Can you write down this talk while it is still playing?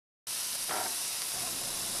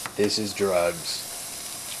This is drugs.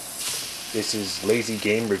 This is lazy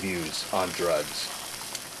game reviews on drugs.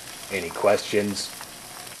 Any questions?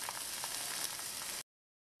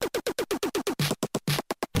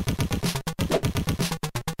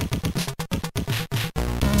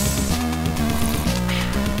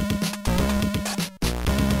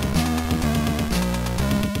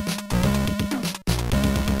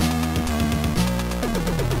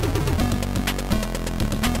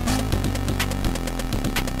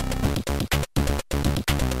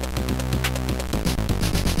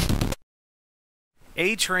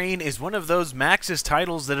 A-Train is one of those Maxis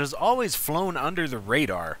titles that has always flown under the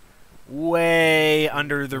radar. Way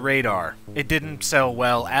under the radar. It didn't sell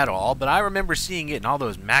well at all, but I remember seeing it in all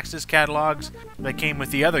those Maxis catalogs that came with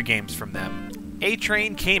the other games from them.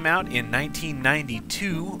 A-Train came out in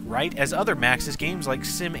 1992, right as other Maxis games like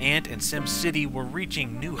SimAnt and SimCity were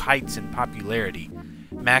reaching new heights in popularity.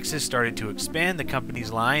 Maxis started to expand the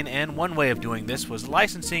company's line, and one way of doing this was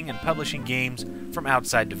licensing and publishing games from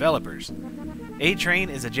outside developers. A-Train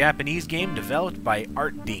is a Japanese game developed by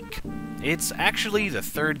ArtDink. It's actually the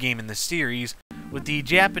third game in the series, with the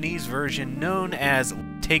Japanese version known as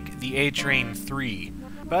Take the A-Train 3.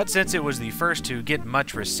 But since it was the first to get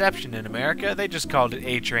much reception in America, they just called it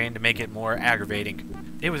A-Train to make it more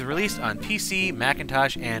aggravating. It was released on PC,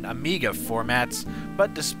 Macintosh, and Amiga formats,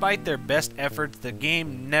 but despite their best efforts, the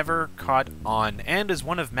game never caught on, and is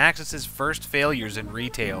one of Maxis' first failures in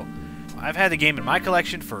retail. I've had the game in my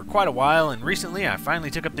collection for quite a while, and recently I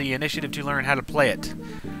finally took up the initiative to learn how to play it.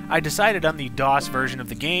 I decided on the DOS version of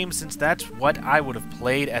the game since that's what I would have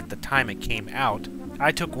played at the time it came out.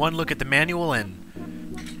 I took one look at the manual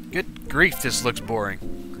and good grief, this looks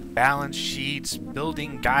boring. Balance sheets,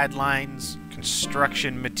 building guidelines,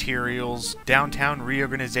 construction materials, downtown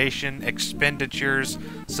reorganization, expenditures,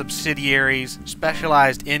 subsidiaries,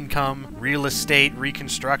 specialized income, real estate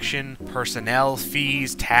reconstruction, personnel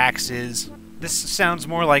fees, taxes. This sounds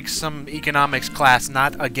more like some economics class,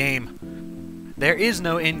 not a game. There is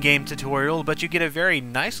no in-game tutorial, but you get a very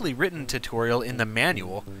nicely written tutorial in the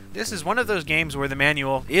manual. This is one of those games where the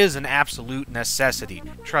manual is an absolute necessity.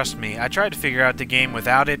 Trust me, I tried to figure out the game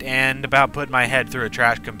without it and about put my head through a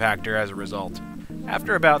trash compactor as a result.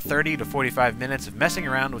 After about 30 to 45 minutes of messing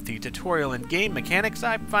around with the tutorial and game mechanics,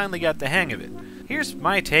 I finally got the hang of it. Here's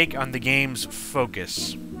my take on the game's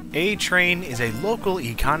focus. A-Train is a local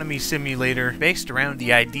economy simulator based around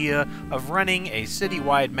the idea of running a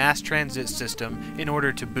citywide mass transit system in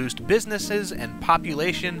order to boost businesses and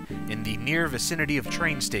population in the near vicinity of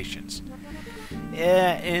train stations.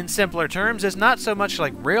 In simpler terms, it's not so much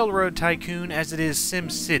like Railroad Tycoon as it is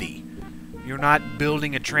SimCity. You're not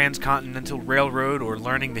building a transcontinental railroad or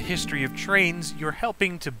learning the history of trains, you're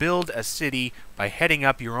helping to build a city by heading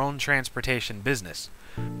up your own transportation business.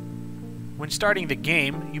 When starting the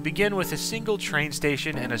game, you begin with a single train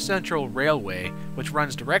station and a central railway, which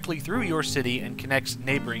runs directly through your city and connects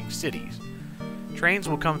neighboring cities. Trains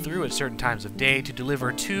will come through at certain times of day to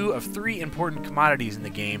deliver 2 of 3 important commodities in the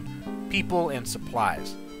game: people and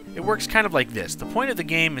supplies. It works kind of like this. The point of the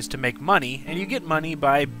game is to make money, and you get money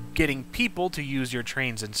by getting people to use your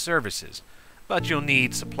trains and services. But you'll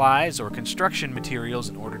need supplies or construction materials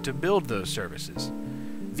in order to build those services.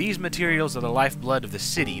 These materials are the lifeblood of the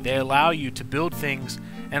city. They allow you to build things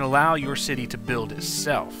and allow your city to build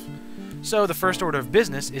itself. So the first order of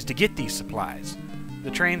business is to get these supplies. The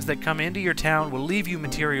trains that come into your town will leave you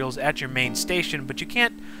materials at your main station, but you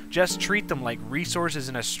can't just treat them like resources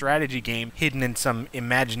in a strategy game hidden in some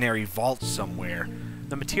imaginary vault somewhere.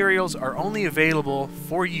 The materials are only available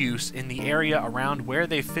for use in the area around where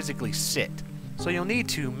they physically sit. So you'll need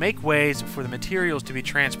to make ways for the materials to be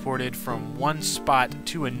transported from one spot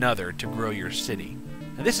to another to grow your city.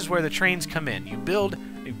 And this is where the trains come in. You build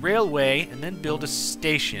a railway and then build a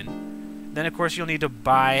station. Then of course you'll need to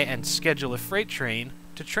buy and schedule a freight train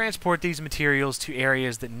to transport these materials to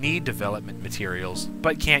areas that need development materials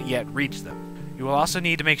but can't yet reach them. You will also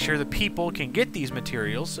need to make sure that people can get these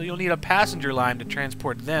materials, so you'll need a passenger line to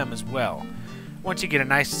transport them as well. Once you get a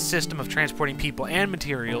nice system of transporting people and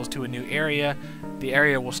materials to a new area, the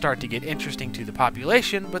area will start to get interesting to the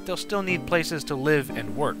population, but they'll still need places to live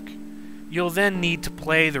and work. You'll then need to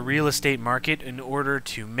play the real estate market in order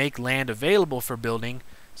to make land available for building,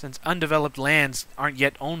 since undeveloped lands aren't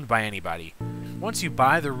yet owned by anybody. Once you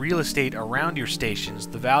buy the real estate around your stations,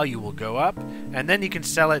 the value will go up, and then you can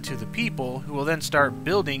sell it to the people who will then start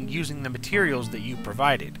building using the materials that you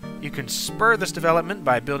provided. You can spur this development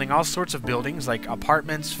by building all sorts of buildings like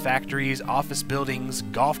apartments, factories, office buildings,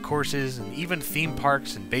 golf courses, and even theme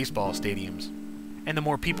parks and baseball stadiums. And the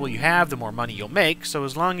more people you have, the more money you'll make, so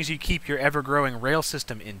as long as you keep your ever-growing rail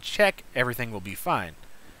system in check, everything will be fine.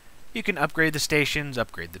 You can upgrade the stations,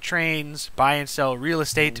 upgrade the trains, buy and sell real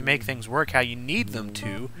estate to make things work how you need them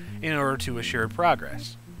to in order to assure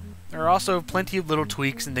progress. There are also plenty of little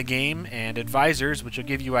tweaks in the game and advisors which will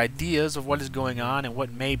give you ideas of what is going on and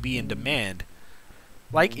what may be in demand.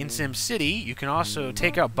 Like in SimCity, you can also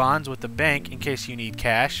take out bonds with the bank in case you need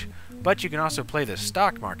cash, but you can also play the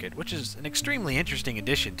stock market, which is an extremely interesting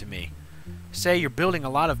addition to me. Say you're building a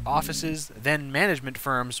lot of offices, then management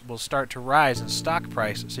firms will start to rise in stock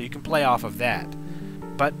price, so you can play off of that.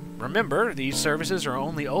 But remember, these services are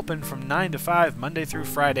only open from 9 to 5 Monday through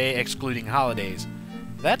Friday, excluding holidays.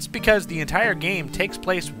 That's because the entire game takes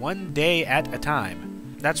place one day at a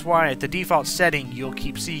time. That's why at the default setting you'll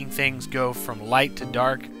keep seeing things go from light to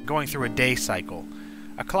dark, going through a day cycle.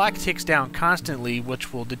 A clock ticks down constantly,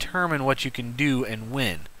 which will determine what you can do and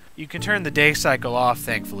when. You can turn the day cycle off,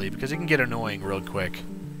 thankfully, because it can get annoying real quick.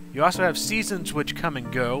 You also have seasons which come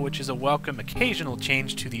and go, which is a welcome occasional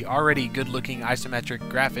change to the already good-looking isometric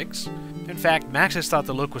graphics. In fact, Maxis thought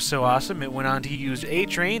the look was so awesome it went on to use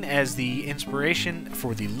A-Train as the inspiration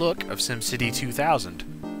for the look of SimCity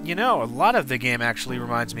 2000. You know, a lot of the game actually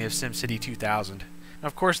reminds me of SimCity 2000.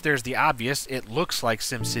 Of course, there's the obvious, it looks like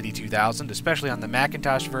SimCity 2000, especially on the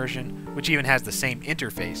Macintosh version, which even has the same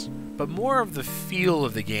interface. But more of the feel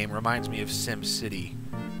of the game reminds me of SimCity.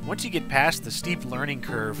 Once you get past the steep learning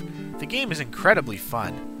curve, the game is incredibly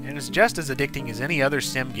fun, and is just as addicting as any other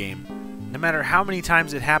sim game. No matter how many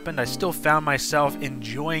times it happened, I still found myself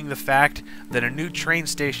enjoying the fact that a new train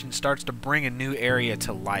station starts to bring a new area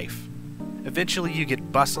to life. Eventually you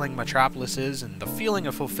get bustling metropolises, and the feeling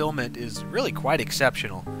of fulfillment is really quite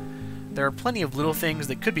exceptional. There are plenty of little things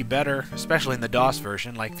that could be better, especially in the DOS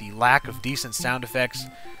version, like the lack of decent sound effects,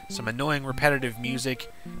 some annoying repetitive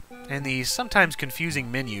music, and the sometimes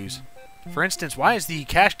confusing menus. For instance, why is the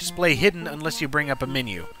cash display hidden unless you bring up a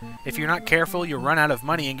menu? If you're not careful, you'll run out of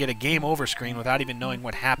money and get a game over screen without even knowing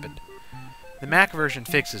what happened. The Mac version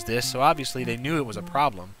fixes this, so obviously they knew it was a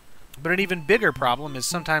problem. But an even bigger problem is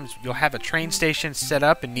sometimes you'll have a train station set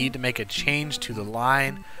up and need to make a change to the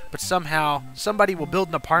line, but somehow somebody will build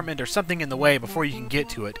an apartment or something in the way before you can get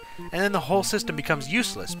to it, and then the whole system becomes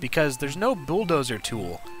useless because there's no bulldozer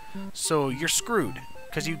tool. So you're screwed,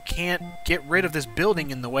 because you can't get rid of this building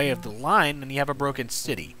in the way of the line and you have a broken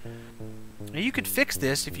city. Now you could fix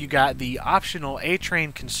this if you got the optional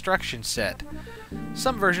A-Train construction set.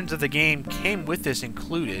 Some versions of the game came with this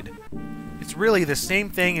included. It's really the same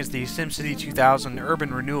thing as the SimCity 2000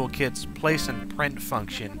 Urban Renewal Kit's place and print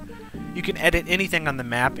function. You can edit anything on the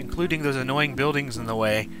map, including those annoying buildings in the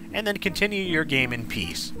way, and then continue your game in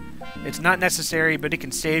peace. It's not necessary, but it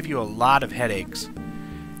can save you a lot of headaches.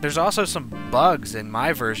 There's also some bugs, in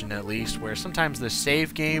my version at least, where sometimes the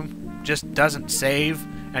save game just doesn't save,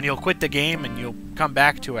 and you'll quit the game and you'll come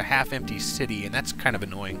back to a half-empty city, and that's kind of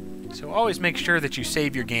annoying. So always make sure that you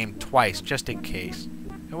save your game twice, just in case.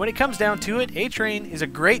 And when it comes down to it, A-Train is a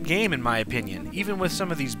great game in my opinion, even with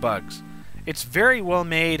some of these bugs. It's very well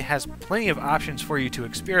made, has plenty of options for you to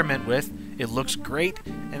experiment with, it looks great,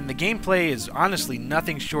 and the gameplay is honestly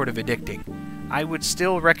nothing short of addicting. I would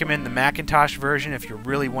still recommend the Macintosh version if you're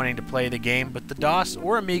really wanting to play the game, but the DOS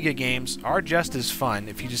or Amiga games are just as fun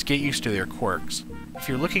if you just get used to their quirks. If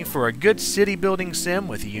you're looking for a good city building sim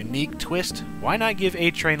with a unique twist, why not give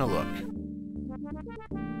A-Train a look?